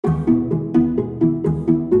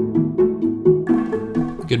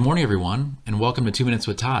Good morning, everyone, and welcome to 2 Minutes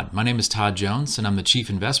with Todd. My name is Todd Jones, and I'm the Chief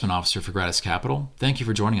Investment Officer for Gratis Capital. Thank you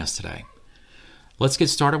for joining us today. Let's get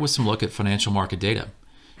started with some look at financial market data.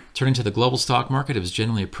 Turning to the global stock market, it was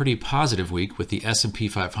generally a pretty positive week with the S&P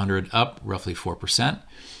 500 up roughly 4%,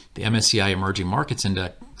 the MSCI Emerging Markets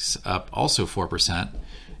Index up also 4%,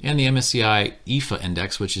 and the MSCI EAFE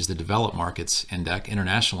Index, which is the Developed Markets Index,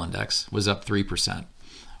 International Index, was up 3%.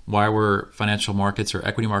 Why were financial markets or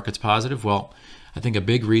equity markets positive? Well, I think a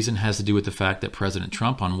big reason has to do with the fact that President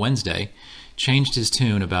Trump on Wednesday changed his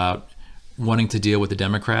tune about wanting to deal with the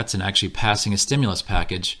Democrats and actually passing a stimulus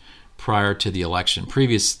package prior to the election.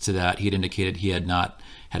 Previous to that, he had indicated he had not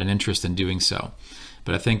had an interest in doing so.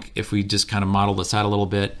 But I think if we just kind of model this out a little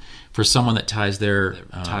bit, for someone that ties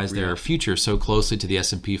their future so closely to the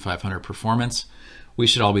S&P 500 performance, we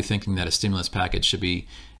should all be thinking that a stimulus package should be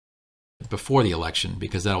before the election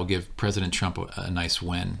because that will give President Trump a nice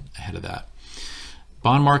win ahead of that.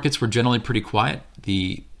 Bond markets were generally pretty quiet.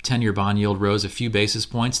 The 10-year bond yield rose a few basis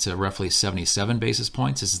points to roughly 77 basis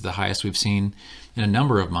points. This is the highest we've seen in a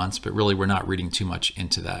number of months, but really we're not reading too much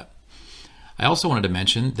into that. I also wanted to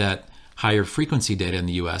mention that higher frequency data in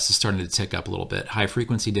the U.S. is starting to tick up a little bit. High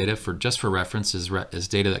frequency data, just for reference, is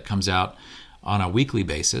data that comes out on a weekly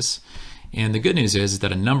basis. And the good news is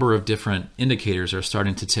that a number of different indicators are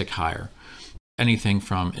starting to tick higher. Anything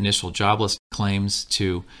from initial jobless claims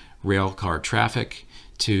to rail car traffic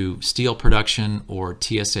to steel production or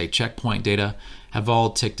TSA checkpoint data have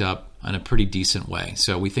all ticked up in a pretty decent way.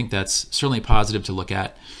 So we think that's certainly positive to look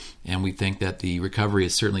at, and we think that the recovery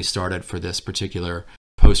has certainly started for this particular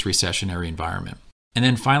post-recessionary environment. And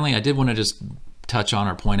then finally, I did want to just touch on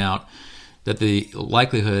or point out that the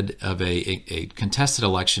likelihood of a contested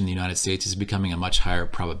election in the United States is becoming a much higher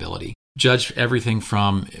probability. Judge everything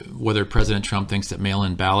from whether President Trump thinks that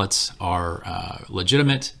mail-in ballots are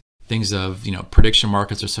legitimate. Things of, prediction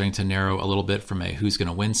markets are starting to narrow a little bit from a who's going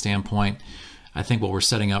to win standpoint. I think what we're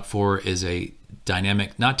setting up for is a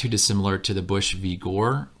dynamic not too dissimilar to the Bush v.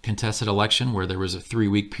 Gore contested election, where there was a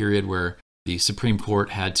 3-week period where the Supreme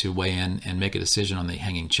Court had to weigh in and make a decision on the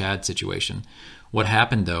hanging Chad situation. What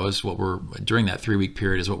happened, though, is during that 3-week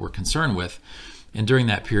period is what we're concerned with. And during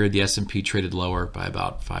that period, the S&P traded lower by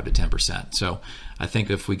about 5 to 10%. So I think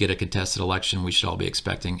if we get a contested election, we should all be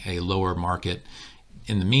expecting a lower market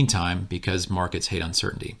in the meantime because markets hate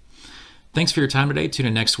uncertainty. Thanks for your time today. Tune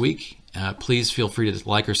in next week. Please feel free to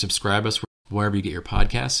like or subscribe us wherever you get your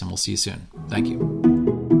podcasts, and we'll see you soon. Thank you.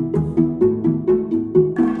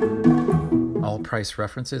 All price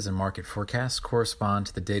references and market forecasts correspond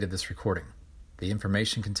to the date of this recording. The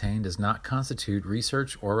information contained does not constitute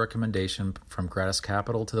research or recommendation from Gratis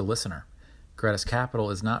Capital to the listener. Gratis Capital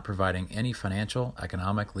is not providing any financial,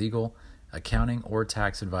 economic, legal, accounting, or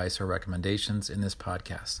tax advice or recommendations in this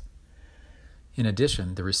podcast. In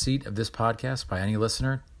addition, the receipt of this podcast by any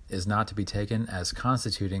listener is not to be taken as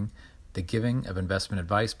constituting the giving of investment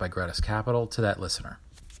advice by Gratis Capital to that listener.